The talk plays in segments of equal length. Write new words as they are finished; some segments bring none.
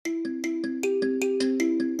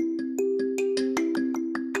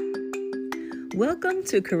Welcome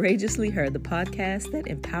to Courageously Her, the podcast that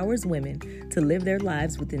empowers women to live their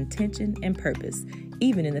lives with intention and purpose,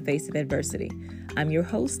 even in the face of adversity. I'm your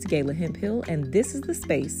host, Gayla Hemphill, and this is the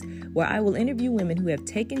space where I will interview women who have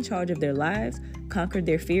taken charge of their lives, conquered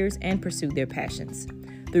their fears, and pursued their passions.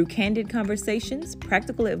 Through candid conversations,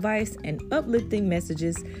 practical advice, and uplifting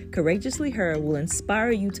messages, Courageously Her will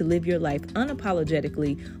inspire you to live your life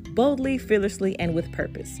unapologetically, boldly, fearlessly, and with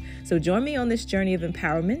purpose. So join me on this journey of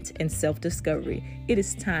empowerment and self-discovery. It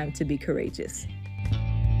is time to be courageous.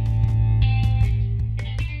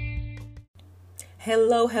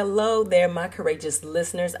 Hello there, my courageous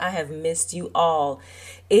listeners. I have missed you all.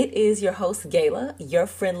 It is your host, Gayla, your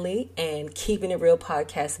friendly and keeping it real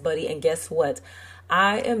podcast buddy. And guess what?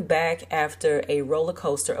 I am back after a roller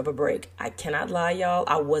coaster of a break. I cannot lie, y'all.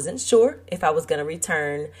 I wasn't sure if I was going to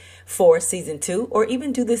return for season 2 or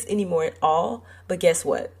even do this anymore at all. But guess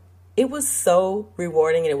what? It was so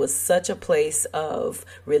rewarding, and it was such a place of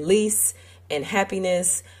release and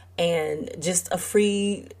happiness and just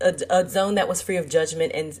a zone that was free of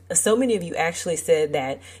judgment. And so many of you actually said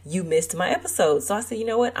that you missed my episode. So I said, you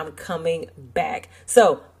know what? I'm coming back.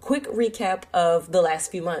 So quick recap of the last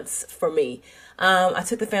few months for me. I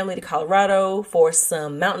took the family to Colorado for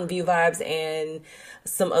some Mountain View vibes and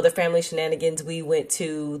some other family shenanigans. We went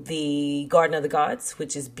to the Garden of the Gods,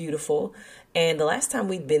 which is beautiful. And the last time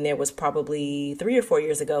we'd been there was probably 3 or 4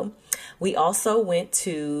 years ago. We also went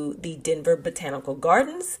to the Denver Botanical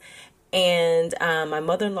Gardens. And my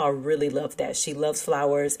mother-in-law really loved that. She loves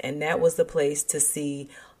flowers. And that was the place to see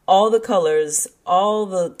all the colors, all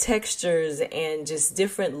the textures, and just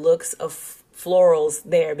different looks of florals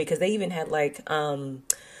there, because they even had like an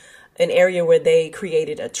area where they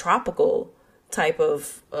created a tropical type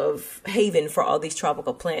of haven for all these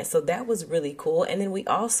tropical plants. So that was really cool. And then we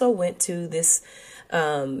also went to this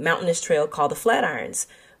mountainous trail called the Flatirons.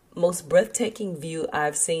 Most breathtaking view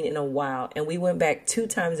I've seen in a while. And we went back 2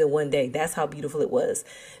 times in one day. That's how beautiful it was.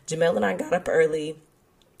 Jamel and I got up early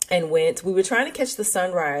and went. We were trying to catch the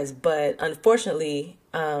sunrise, but unfortunately,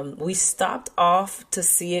 we stopped off to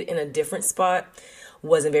see it in a different spot.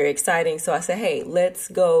 Wasn't very exciting. So I said, hey, let's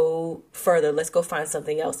go further. Let's go find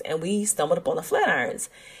something else. And we stumbled upon the Flatirons,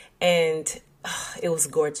 and it was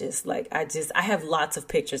gorgeous. Like I have lots of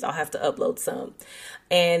pictures. I'll have to upload some.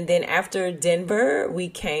 And then after Denver, we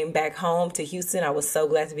came back home to Houston. I was so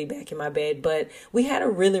glad to be back in my bed, but we had a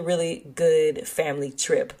really, really good family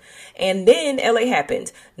trip. And then LA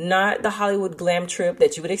happened. Not the Hollywood glam trip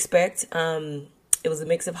that you would expect. It was a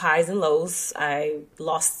mix of highs and lows. I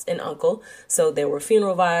lost an uncle, so there were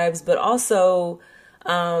funeral vibes, but also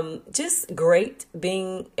just great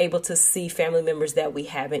being able to see family members that we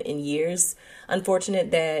haven't in years.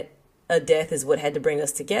 Unfortunate that a death is what had to bring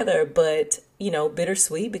us together, but, you know,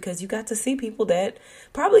 bittersweet because you got to see people that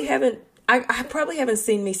probably haven't, I probably haven't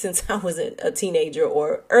seen me since I was a teenager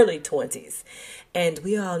or early 20s. And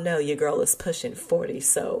we all know your girl is pushing 40,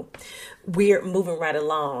 so we're moving right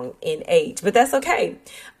along in age, but that's okay.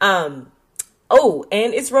 Oh,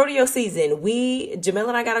 and it's rodeo season. Jamel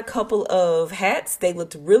and I got a couple of hats. They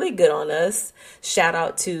looked really good on us. Shout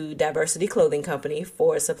out to Diversity Clothing Company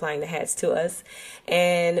for supplying the hats to us.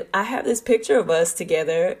 And I have this picture of us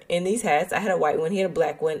together in these hats. I had a white one. He had a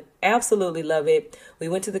black one. Absolutely love it. We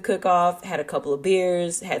went to the cook-off, had a couple of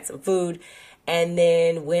beers, had some food, and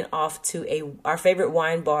then went off to our favorite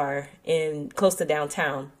wine bar close to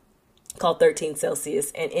downtown called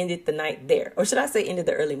 30’s and ended the night there. Or should I say ended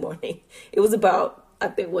the early morning? It was about, I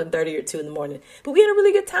think, 1:30 or 2 in the morning. But we had a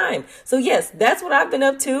really good time. So yes, that's what I've been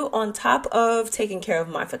up to on top of taking care of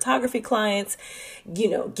my photography clients,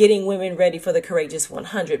 getting women ready for the Courageous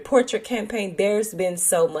 100 portrait campaign. There's been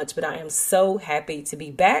so much, but I am so happy to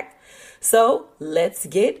be back. So let's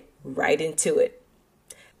get right into it.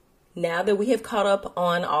 Now that we have caught up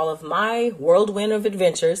on all of my whirlwind of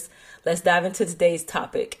adventures, let's dive into today's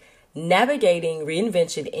topic: navigating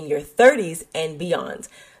reinvention in your 30s and beyond.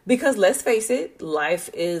 Because let's face it, life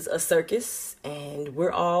is a circus and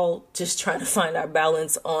we're all just trying to find our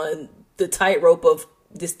balance on the tightrope of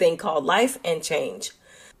this thing called life and change.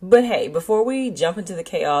 But hey, before we jump into the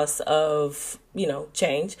chaos of,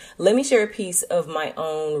 change, let me share a piece of my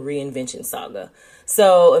own reinvention saga.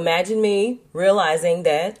 So imagine me realizing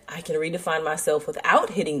that I can redefine myself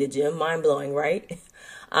without hitting the gym. Mind blowing, right?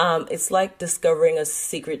 It's like discovering a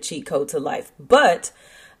secret cheat code to life. But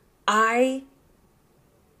I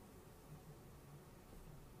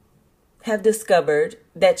have discovered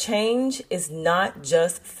that change is not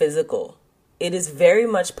just physical. It is very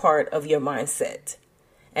much part of your mindset.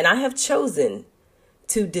 And I have chosen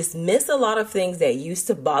to dismiss a lot of things that used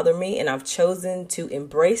to bother me, and I've chosen to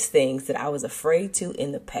embrace things that I was afraid to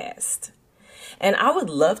in the past. And I would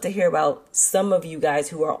love to hear about some of you guys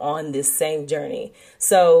who are on this same journey.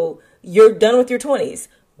 So you're done with your 20s.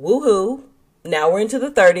 Woohoo. Now we're into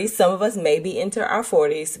the 30s. Some of us may be into our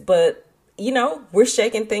 40s, but we're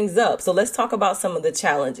shaking things up. So let's talk about some of the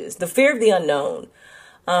challenges. The fear of the unknown.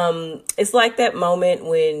 It's like that moment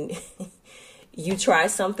when you try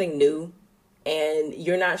something new and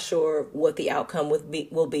you're not sure what the outcome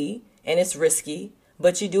will be, and it's risky,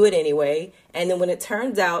 but you do it anyway. And then when it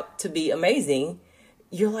turns out to be amazing,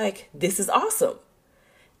 you're like, this is awesome.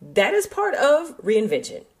 That is part of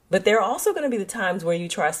reinvention. But there are also going to be the times where you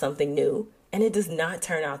try something new and it does not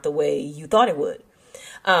turn out the way you thought it would.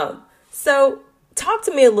 So talk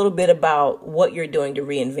to me a little bit about what you're doing to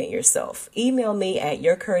reinvent yourself. Email me at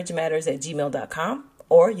yourcouragematters@gmail.com,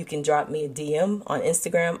 or you can drop me a DM on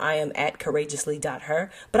Instagram. I am at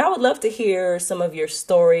courageously.her. But I would love to hear some of your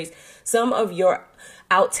stories, some of your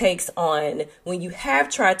outtakes on when you have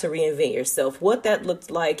tried to reinvent yourself, what that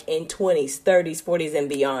looked like in 20s, 30s, 40s, and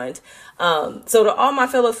beyond. So to all my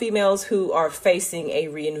fellow females who are facing a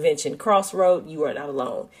reinvention crossroad, you are not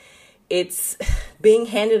alone. It's being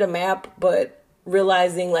handed a map, but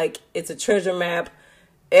realizing like it's a treasure map.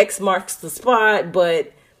 X marks the spot,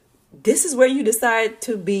 but this is where you decide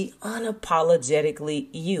to be unapologetically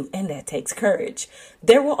you, and that takes courage.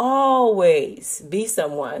 There will always be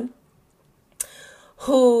someone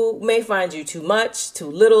who may find you too much, too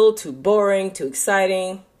little, too boring, too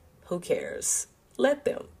exciting. Who cares? Let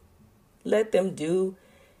them. Let them do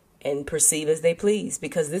and perceive as they please,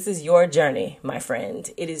 because this is your journey, my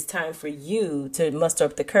friend. It is time for you to muster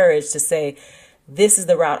up the courage to say, this is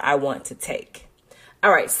the route I want to take.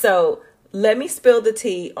 All right, so let me spill the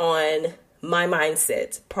tea on my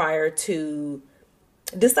mindset prior to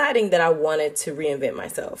deciding that I wanted to reinvent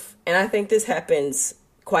myself. And I think this happens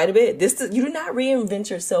quite a bit. You do not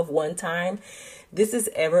reinvent yourself one time. This is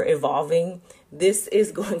ever evolving. This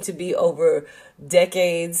is going to be over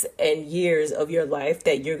decades and years of your life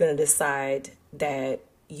that you're going to decide that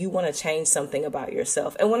you want to change something about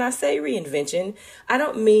yourself. And when I say reinvention, I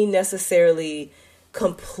don't mean necessarily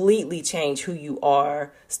completely change who you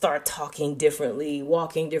are, start talking differently,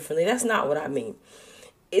 walking differently. That's not what I mean.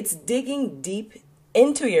 It's digging deep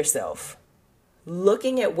into yourself,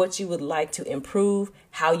 looking at what you would like to improve,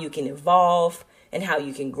 how you can evolve, and how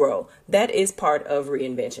you can grow. That is part of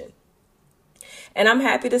reinvention. And I'm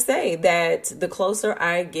happy to say that the closer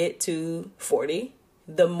I get to 40,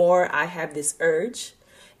 the more I have this urge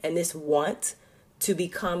and this want to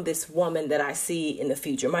become this woman that I see in the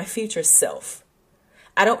future, my future self.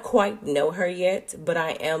 I don't quite know her yet, but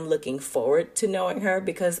I am looking forward to knowing her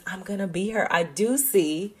because I'm going to be her. I do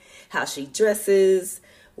see how she dresses,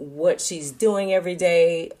 what she's doing every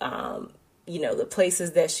day, the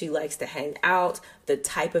places that she likes to hang out, the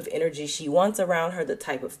type of energy she wants around her, the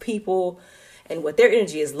type of people, and what their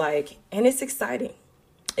energy is like. And it's exciting.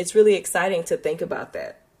 It's really exciting to think about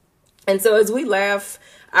that. And so as we laugh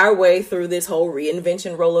our way through this whole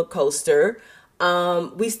reinvention roller coaster,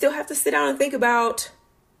 we still have to sit down and think about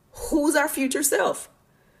who's our future self.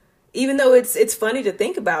 Even though it's funny to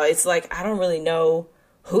think about, it's like, I don't really know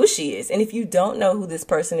who she is. And if you don't know who this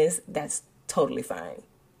person is, that's totally fine.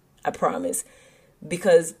 I promise.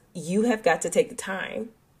 Because you have got to take the time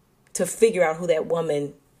to figure out who that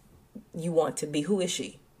woman you want to be. Who is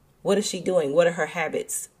she? What is she doing? What are her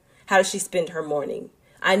habits? How does she spend her morning?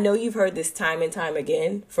 I know you've heard this time and time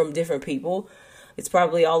again from different people. It's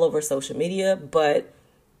probably all over social media, but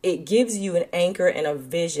it gives you an anchor and a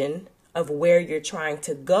vision of where you're trying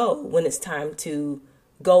to go when it's time to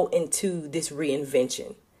go into this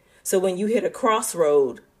reinvention. So when you hit a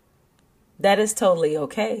crossroad, that is totally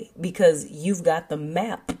okay because you've got the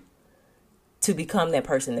map to become that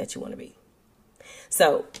person that you want to be.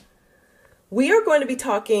 So we are going to be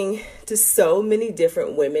talking to so many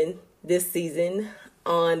different women this season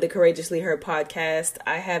on the Courageously Her podcast.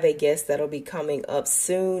 I have a guest that'll be coming up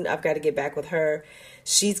soon. I've got to get back with her.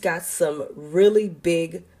 She's got some really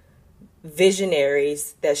big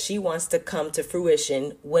visionaries that she wants to come to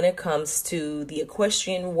fruition when it comes to the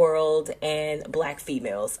equestrian world and Black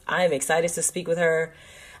females. I am excited to speak with her.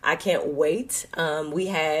 I can't wait. We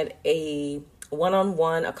had a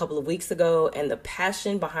one-on-one a couple of weeks ago, and the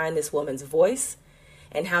passion behind this woman's voice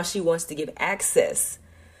and how she wants to give access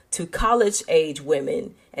to college age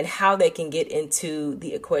women and how they can get into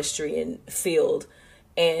the equestrian field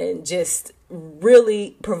and just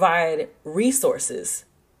really provide resources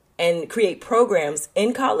and create programs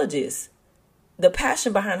in colleges. The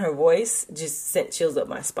passion behind her voice just sent chills up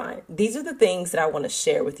my spine. These are the things that I want to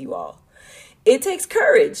share with you all. It takes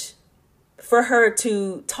courage. for her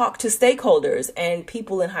to talk to stakeholders and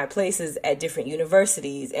people in high places at different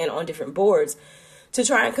universities and on different boards to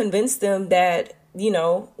try and convince them that,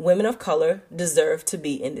 women of color deserve to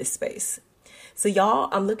be in this space. So y'all,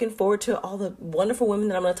 I'm looking forward to all the wonderful women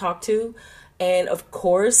that I'm going to talk to. And of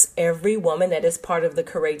course, every woman that is part of the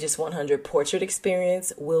Courageous 100 Portrait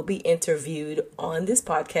Experience will be interviewed on this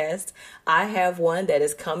podcast. I have one that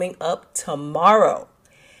is coming up tomorrow,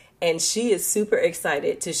 and she is super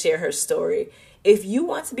excited to share her story. If you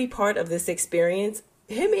want to be part of this experience,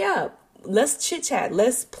 hit me up. Let's chit chat.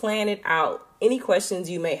 Let's plan it out. Any questions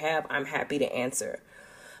you may have, I'm happy to answer,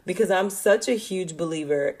 because I'm such a huge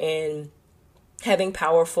believer in having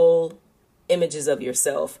powerful images of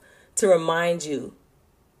yourself to remind you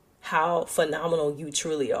how phenomenal you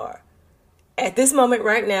truly are. At this moment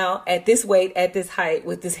right now, at this weight, at this height,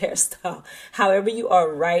 with this hairstyle, however you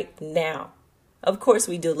are right now. Of course,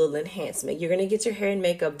 we do a little enhancement. You're going to get your hair and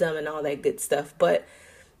makeup done and all that good stuff. But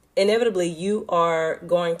inevitably, you are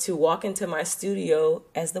going to walk into my studio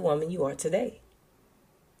as the woman you are today.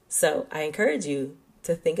 So I encourage you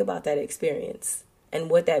to think about that experience and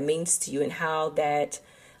what that means to you and how that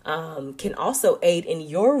can also aid in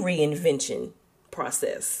your reinvention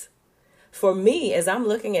process. For me, as I'm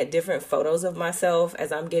looking at different photos of myself,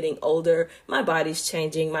 as I'm getting older, my body's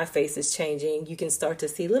changing, my face is changing. You can start to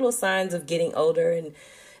see little signs of getting older and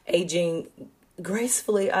aging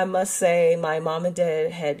gracefully, I must say. My mom and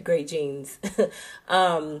dad had great genes.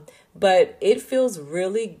 But it feels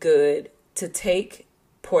really good to take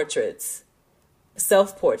portraits,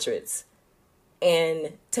 self-portraits,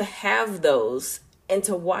 and to have those and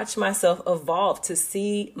to watch myself evolve, to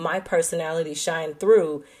see my personality shine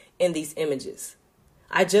through in these images.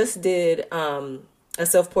 I just did a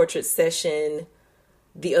self-portrait session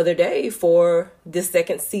the other day for the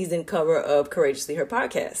second season cover of Courageously Her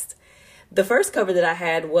podcast. The first cover that I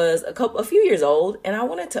had was a few years old, and I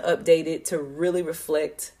wanted to update it to really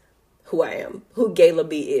reflect who I am, who Gayla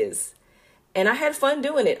B is. And I had fun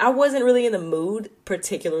doing it. I wasn't really in the mood,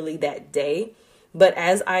 particularly that day. But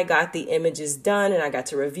as I got the images done and I got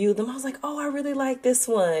to review them, I was like, oh, I really like this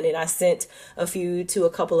one. And I sent a few to a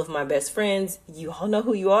couple of my best friends. You all know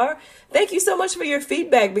who you are. Thank you so much for your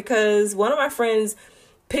feedback, because one of my friends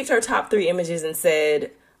picked her top 3 images and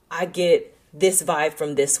said, I get this vibe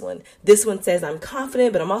from this one. This one says I'm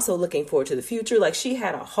confident, but I'm also looking forward to the future. Like, she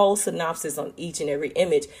had a whole synopsis on each and every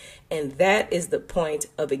image. And that is the point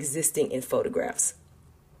of existing in photographs.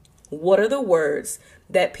 What are the words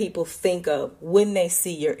that people think of when they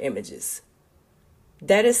see your images?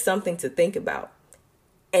 That is something to think about.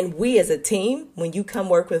 And we as a team, when you come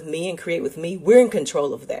work with me and create with me, we're in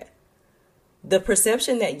control of that. The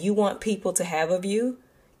perception that you want people to have of you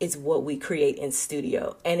is what we create in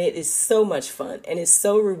studio. And it is so much fun and it's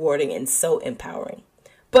so rewarding and so empowering.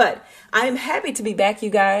 But I am happy to be back, you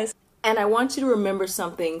guys. And I want you to remember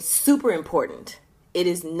something super important. It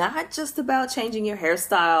is not just about changing your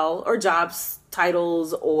hairstyle or jobs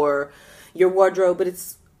titles or your wardrobe, but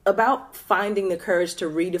it's about finding the courage to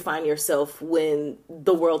redefine yourself when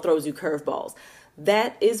the world throws you curveballs.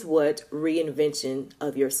 That is what reinvention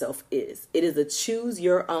of yourself is. It is a choose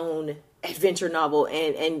your own adventure novel,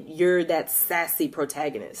 and you're that sassy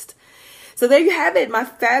protagonist. So there you have it, my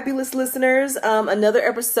fabulous listeners. Another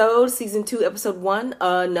episode, season 2, episode 1,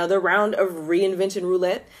 another round of reinvention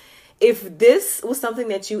roulette. If this was something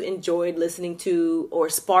that you enjoyed listening to or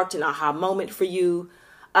sparked an aha moment for you,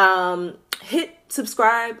 hit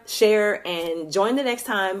subscribe, share, and join the next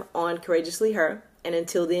time on Courageously Her. And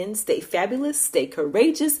until then, stay fabulous, stay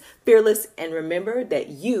courageous, fearless, and remember that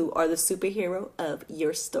you are the superhero of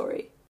your story.